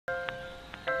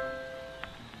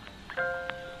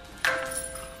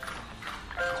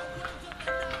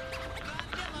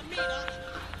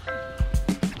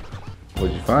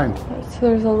What'd you find? So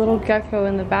there's a little gecko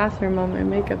in the bathroom on my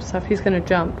makeup stuff. He's gonna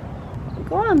jump.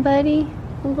 Go on, buddy.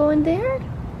 I'm going there.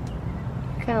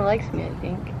 He kind of likes me, I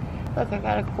think. Look, I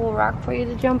got a cool rock for you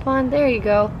to jump on. There you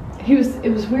go.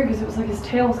 It was weird because it was like his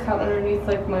tail was caught underneath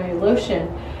like my lotion.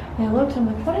 And I looked, I'm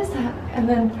like, what is that? And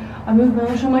then I moved my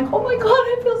lotion, I'm like, oh my god,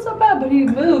 I feel so bad. But he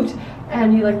moved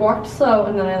and he like walked slow,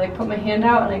 and then I like put my hand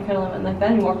out and I kind of went like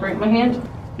that and he walked right in my hand.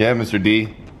 Yeah, Mr.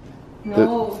 D.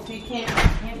 No, you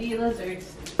can't eat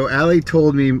lizards. So Allie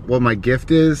told me what my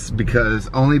gift is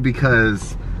only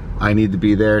because I need to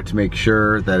be there to make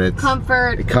sure that it's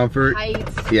comfort,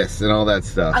 height, yes, and all that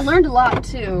stuff. I learned a lot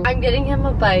too. I'm getting him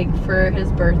a bike for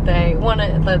his birthday.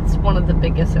 That's one of the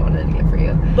biggest I wanted to get for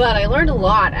you. But I learned a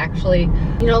lot actually.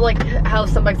 You know, like how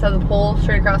some bikes have the pole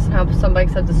straight across and how some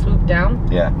bikes have to swoop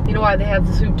down? Yeah. You know why they have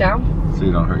to swoop down? So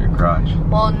you don't hurt your crotch.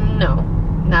 Well, no,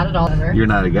 not at all. You're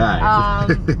not a guy.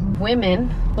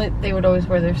 Women, they would always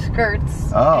wear their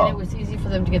skirts, and it was easy for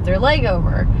them to get their leg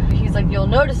over. He's like, you'll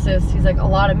notice this. He's like, a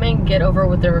lot of men get over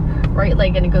with their right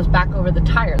leg and it goes back over the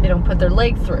tire. They don't put their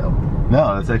leg through.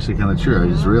 No, that's actually kind of true. I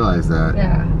just realized that.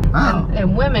 Yeah. Wow.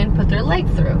 And women put their leg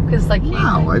through because like he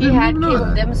had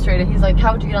Caleb demonstrated. He's like,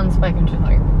 how would you get on this bike? And she's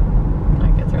like,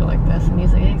 I get through like this. And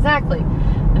he's like, exactly.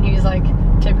 And he's like,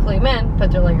 typically men put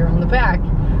their leg around the back.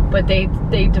 But they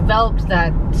developed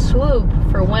that swoop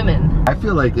for women. I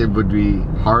feel like it would be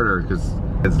harder because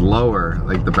it's lower,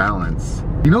 like the balance.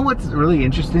 You know what's really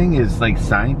interesting is like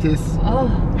scientists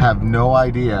have no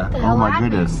idea. Oh my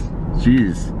goodness.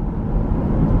 Jeez.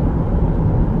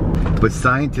 But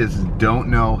scientists don't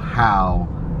know how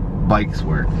bikes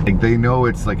work. Like they know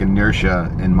it's like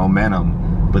inertia and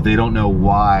momentum, but they don't know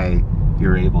why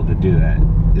you're able to do that.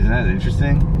 Isn't that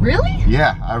interesting? Really?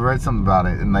 Yeah, I read something about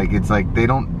it, and like it's like they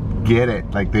don't get it,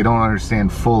 like they don't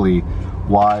understand fully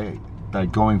why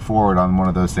like going forward on one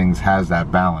of those things has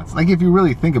that balance. Like if you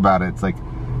really think about it, it's like,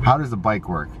 how does the bike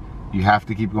work? You have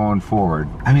to keep going forward.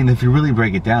 I mean, if you really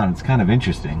break it down, it's kind of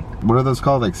interesting. What are those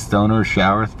called? Like stoner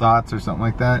shower thoughts or something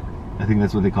like that? I think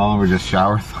that's what they call them, or just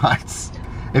shower thoughts.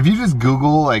 If you just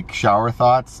Google like shower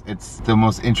thoughts, it's the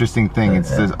most interesting thing. It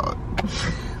says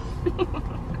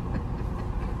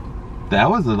that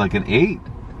was like an 8.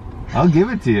 I'll give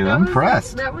it to you. I'm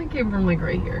impressed. That one came from like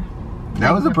right here.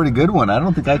 That was a pretty good one. I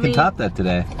don't think I can top that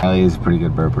today. Allie is a pretty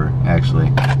good burper, actually.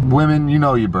 Women, you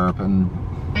know you burp, and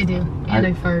I do, and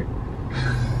I fart.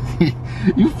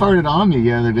 You farted on me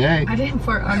the other day. I didn't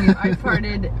fart on you. I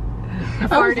farted.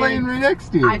 I was laying right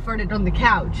next to you. I farted on the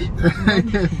couch.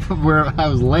 Where I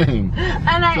was laying.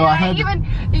 And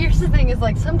here's the thing is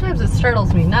like, sometimes it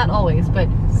startles me, not always, but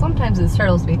sometimes it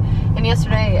startles me. And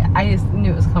yesterday, I just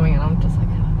knew it was coming and I'm just like,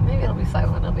 maybe it'll be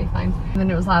silent, it'll be fine. And then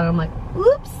it was loud, I'm like,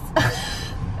 oops.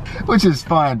 Which is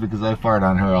fine because I fart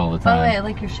on her all the time. Oh, I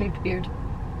like your shaped beard.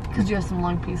 Because you have some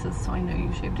long pieces, so I know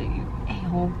you shaped it, you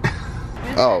a-hole.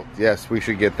 Oh, yes, we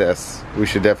should get this. We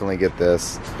should definitely get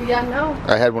this. Yeah, no.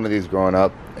 I had one of these growing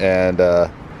up, and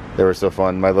they were so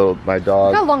fun. My dog.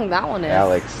 Look how long that one is.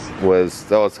 Alex was,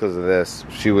 it's because of this.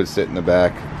 She would sit in the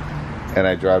back, and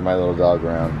I drive my little dog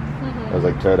around. It was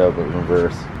like Toto, but in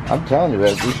reverse. I'm telling you,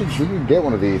 we should get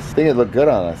one of these. I think it'd look good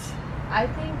on us. I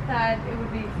think that it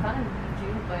would be fun to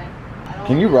do, but I don't.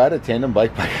 Can you ride a tandem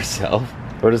bike by yourself?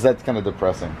 Or is that kind of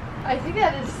depressing? I think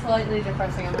that is slightly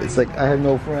depressing. It's like, I have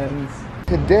no friends.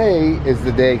 Today is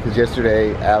the day, because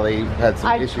yesterday Allie had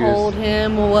some issues. I told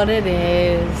him what it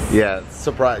is. Yeah,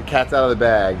 surprise, cat's out of the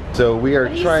bag. So we are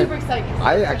trying. Super excited.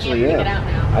 I actually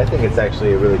am. I think it's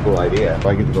actually a really cool idea.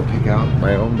 I get to go pick out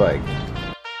my own bike.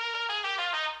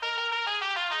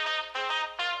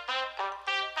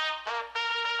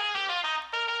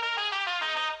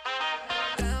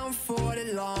 Down for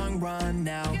the long run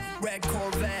now. Red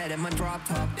Corvette and my drop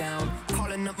top down.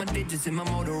 Calling up my digits in my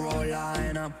Motorola,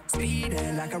 and I'm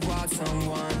speeding like I robbed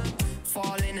someone.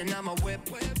 Falling and I'm a whip,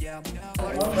 yeah.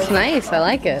 It's nice, I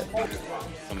like it.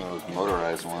 Some of those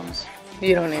motorized ones.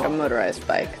 You don't need a motorized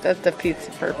bike. That defeats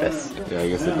the purpose. Yeah, I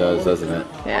guess it does, doesn't it?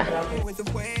 Yeah.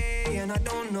 And I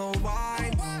don't know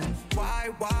why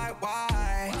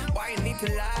you need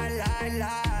to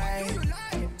lie.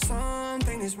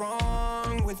 Something is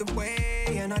wrong with the way,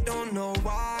 and I don't know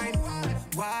why.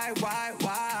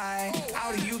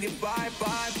 How do you get by?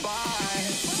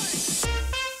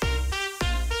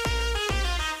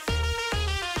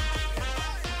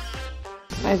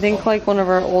 I think like one of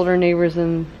our older neighbors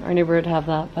in our neighborhood have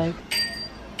that bike.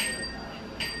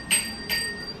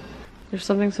 There's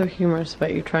something so humorous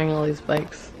about you trying all these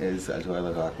bikes. Do I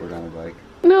look awkward on a bike?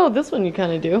 No, this one you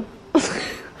kind of do.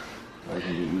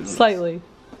 Slightly.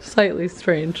 slightly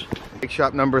strange. Bike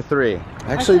shop number 3.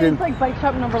 Actually didn't. It's like bike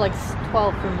shop number like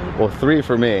 12 for me. Well, 3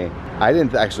 for me. I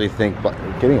didn't actually think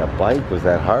getting a bike was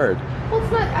that hard. Well,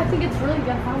 it's not. I think it's really good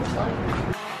how it's like.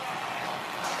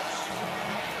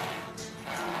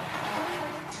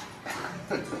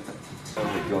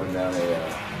 Going down a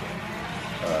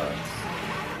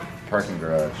parking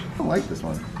garage. I don't like this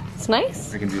one. It's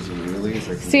nice. I can do some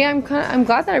wheelies. See, I'm glad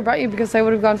that I brought you because I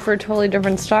would have gone for a totally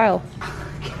different style.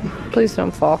 Please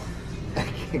don't fall.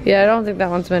 Yeah, I don't think that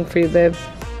one's meant for you, babe.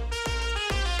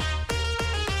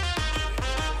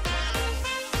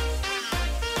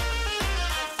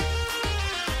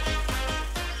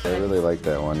 I really like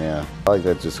that one, yeah. I like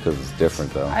that just because it's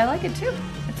different, though. I like it too.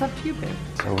 It's up to you, babe.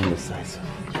 So indecisive.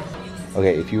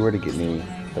 Okay, if you were to get me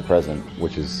a present,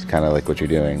 which is kind of like what you're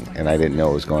doing, and I didn't know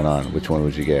what was going on, which one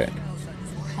would you get?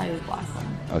 I would black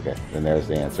one. Okay, then there's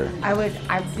the answer.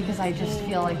 Because I just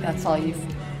feel like that's all you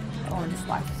own is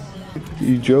black.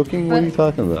 You joking? What are you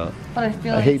talking about? But I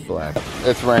feel like... I hate black.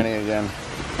 It's raining again.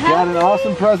 Got an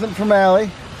awesome present from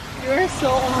Allie. You are so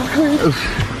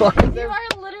awkward. You are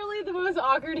literally the most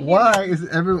awkward human. Why is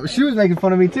everyone? She was making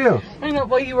fun of me too. I know,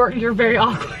 well you're very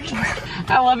awkward.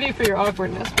 I love you for your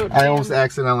awkwardness, but I almost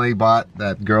accidentally bought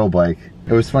that girl bike.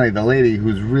 It was funny, the lady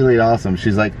who's really awesome,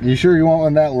 she's like, "You sure you want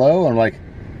one that low?" I'm like,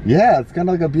 "Yeah, it's kind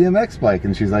of like a BMX bike."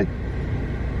 And she's like,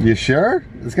 "You sure?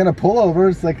 It's gonna pull over,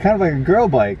 it's like kind of like a girl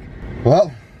bike."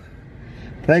 Well,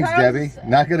 thanks, Debbie.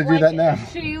 Not gonna do that now.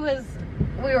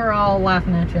 We were all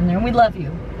laughing at you in there, and we love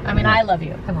you. I mean, I love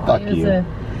you. Come on. Fuck you.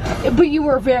 But you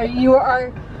are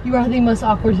the most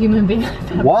awkward human being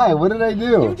I've ever. Why? What did I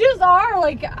do? You just are.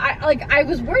 I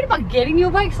was worried about getting you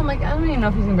a bike, so I'm like, I don't even know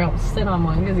if he's gonna be able to sit on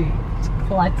one because he's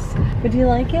klutz. But do you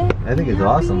like it? I think it's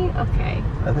awesome. Okay.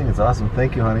 I think it's awesome.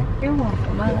 Thank you, honey. You're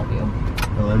welcome. I love you.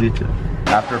 I love you too.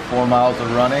 After 4 miles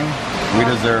of running, we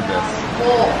deserve this.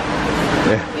 Cool.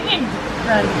 Yeah. You didn't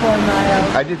run 4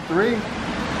 miles. I did 3.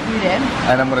 You did?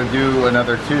 And I'm gonna do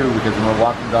another 2 because I'm gonna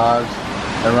walk the dogs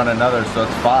and run another, so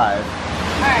it's 5.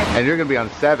 Alright. And you're gonna be on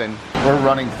 7. We're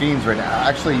running fiends right now.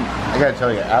 Actually, I gotta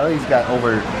tell you, Allie's got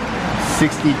over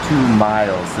 62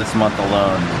 miles this month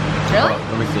alone. Really?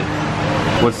 Let me see.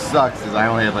 What sucks is I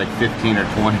only have like 15 or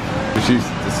 20. She's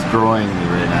destroying me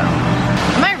right now.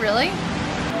 Am I really?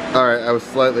 Alright, I was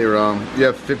slightly wrong. You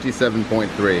have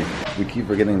 57.3. We keep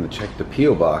forgetting to check the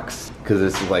P.O. box because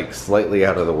it's like slightly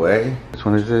out of the way. Which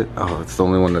one is it? Oh, it's the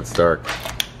only one that's dark.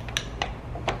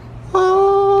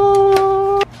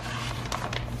 Oh.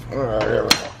 Alright, here we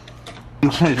go.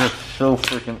 I'm just so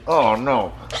freaking. Oh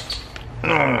no.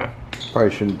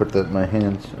 Probably shouldn't put that in my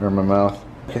hands or my mouth.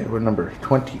 Okay, we're number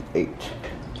 28.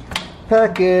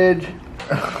 Package.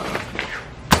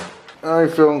 I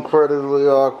feel incredibly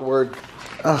awkward.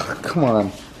 Oh, come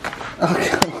on. Oh,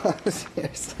 come on.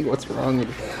 Seriously, what's wrong with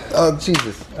you? Oh,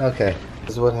 Jesus. Okay.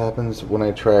 This is what happens when I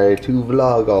try to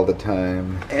vlog all the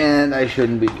time. And I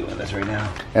shouldn't be doing this right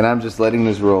now. And I'm just letting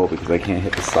this roll because I can't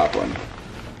hit the stop button.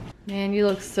 Man, you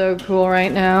look so cool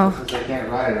right now. Since I can't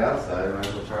ride it outside, I might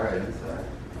as well try it inside.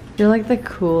 You're like the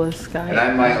coolest guy. And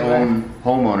I'm my own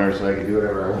homeowner, so I can do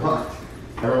whatever I want.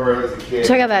 I remember when I was a kid.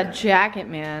 Check out that jacket,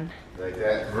 man. Like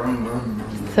that. Vroom, vroom,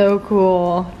 vroom. So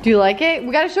cool. Do you like it?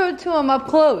 We gotta show it to him up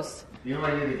close. You know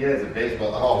what I need to get is a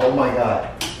baseball. Oh my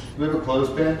god. Do we have a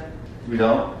clothespin? We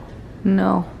don't?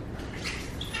 No.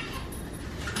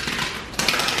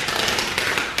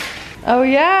 Oh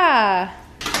yeah.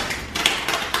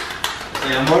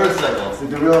 Yeah, motorcycles.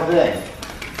 It's a real thing.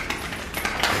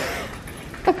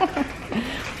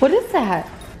 What is that?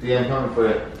 Yeah, I'm coming for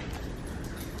it.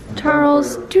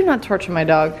 Charles, do not torture my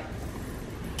dog.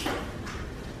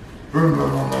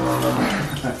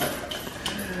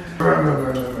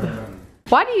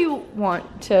 Why do you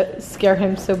want to scare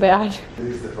him so bad?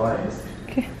 He's the funniest.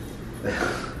 Okay.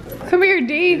 Come here, He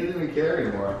D. doesn't even care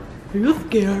anymore. Are you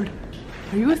scared?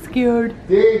 Are you scared?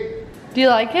 D! Do you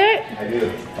like it? I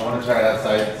do. I want to try it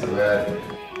outside so bad.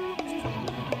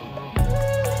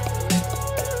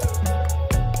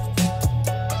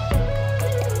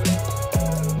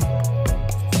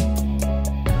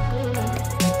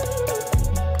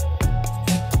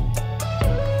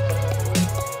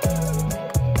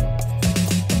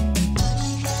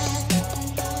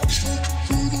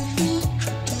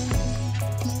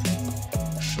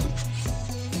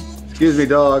 Excuse me,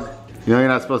 dog. You know you're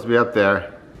not supposed to be up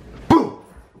there. Boo!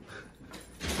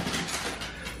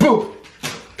 Boo!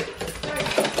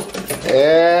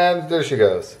 And there she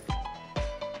goes.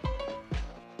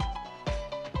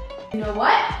 You know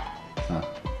what? Huh.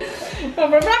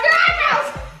 Open up your eyebrows!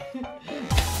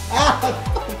 Ah,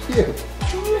 fuck you.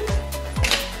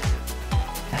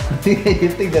 You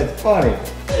think that's funny?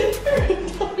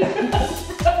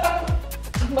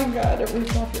 god, it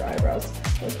ripped off your eyebrows.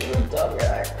 Like it ripped off your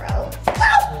eyebrows.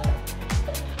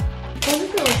 I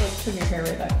just feel like I took your hair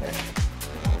right back there.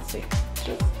 Let's see.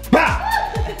 Just...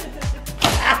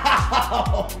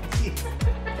 Ow!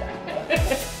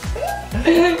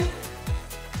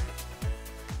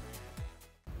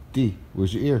 D,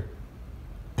 where's your ear?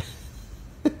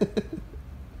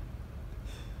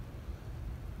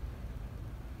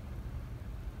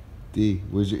 D,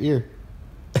 where's your ear?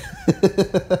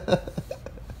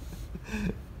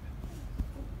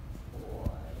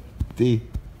 D.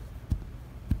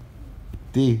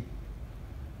 D.